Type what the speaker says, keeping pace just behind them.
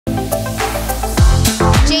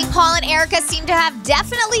Jake Paul and Erika seem to have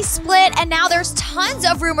definitely split, and now there's tons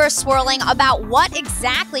of rumors swirling about what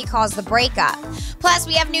exactly caused the breakup. Plus,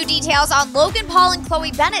 we have new details on Logan Paul and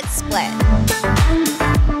Chloe Bennet's split.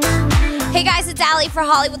 Hey guys, it's Allie for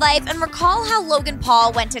Hollywoodlife, and recall how Logan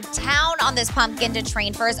Paul went to town on this pumpkin to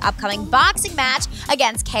train for his upcoming boxing match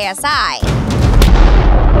against KSI.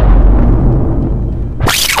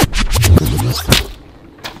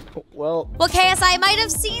 Well, KSI might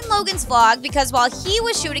have seen Logan's vlog because while he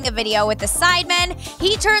was shooting a video with the Sidemen,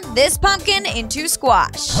 he turned this pumpkin into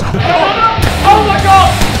squash. Oh my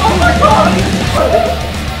god! Oh my god!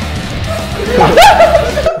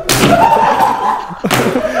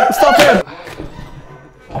 Stop him!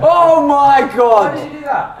 Oh my god! How did you do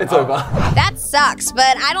that? It's over. That sucks,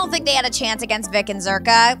 but I don't think they had a chance against Vic and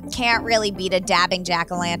Zerka. Can't really beat a dabbing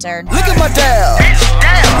jack-o'-lantern. Look at my dad!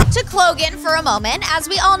 To Logan for a moment, as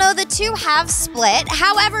we all know, the two have split.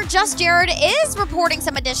 However, Just Jared is reporting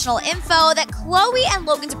some additional info that Chloe and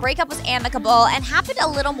Logan's breakup was amicable and happened a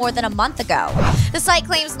little more than a month ago. The site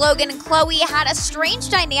claims Logan and Chloe had a strange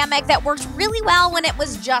dynamic that worked really well when it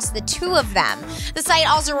was just the two of them. The site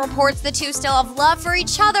also reports the two still have love for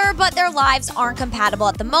each other, but their lives aren't compatible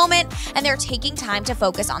at the moment, and they're taking time to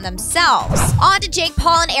focus on themselves. On to Jake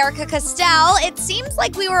Paul and Erika Costell. It seems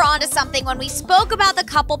like we were onto something when we spoke about the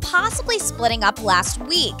couple possibly splitting up last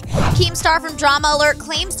week. Keemstar from Drama Alert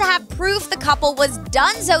claims to have proof the couple was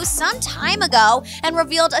donezo some time ago and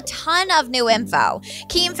revealed a ton of new info.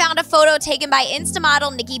 Keem found a photo taken by Insta model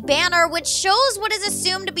Nikki Banner, which shows what is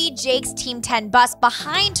assumed to be Jake's Team 10 bus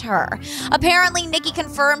behind her. Apparently, Nikki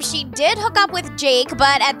confirmed she did hook up with Jake,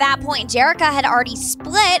 but at that point, Jerica had already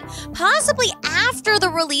split, possibly after the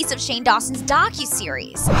release of Shane Dawson's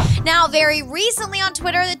docuseries. Now, very recently on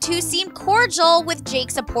Twitter, the two seemed cordial, with Jake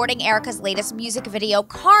supporting Erika's latest music video,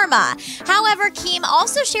 Karma. However, Keem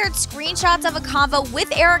also shared screenshots of a convo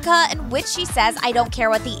with Erika in which she says, "I don't care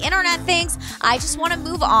what the internet thinks, I just want to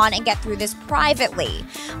move on and get through this privately."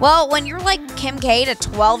 Well, when you're like Kim K to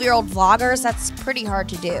 12-year-old vloggers, that's pretty hard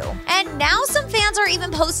to do. And now some fans are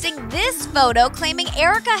even posting this photo claiming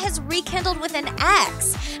Erika has rekindled with an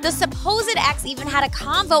ex. The supposed ex even had a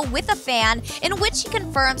convo with a fan in which he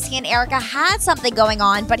confirms he and Erika had something going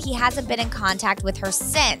on, but he hasn't been in contact with her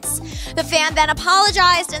since. The fan then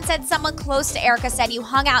apologized and said someone close to Erika said you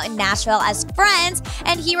hung out in Nashville as friends,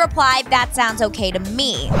 and he replied, "That sounds okay to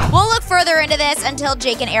me." We'll look further into this until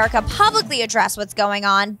Jake and Erika publicly address what's going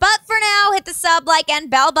on, but for now, hit the sub, like, and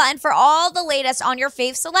bell button for all the latest on your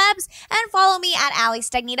fave celebs, and follow me at Allie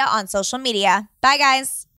Stagnita on social media. Bye, guys.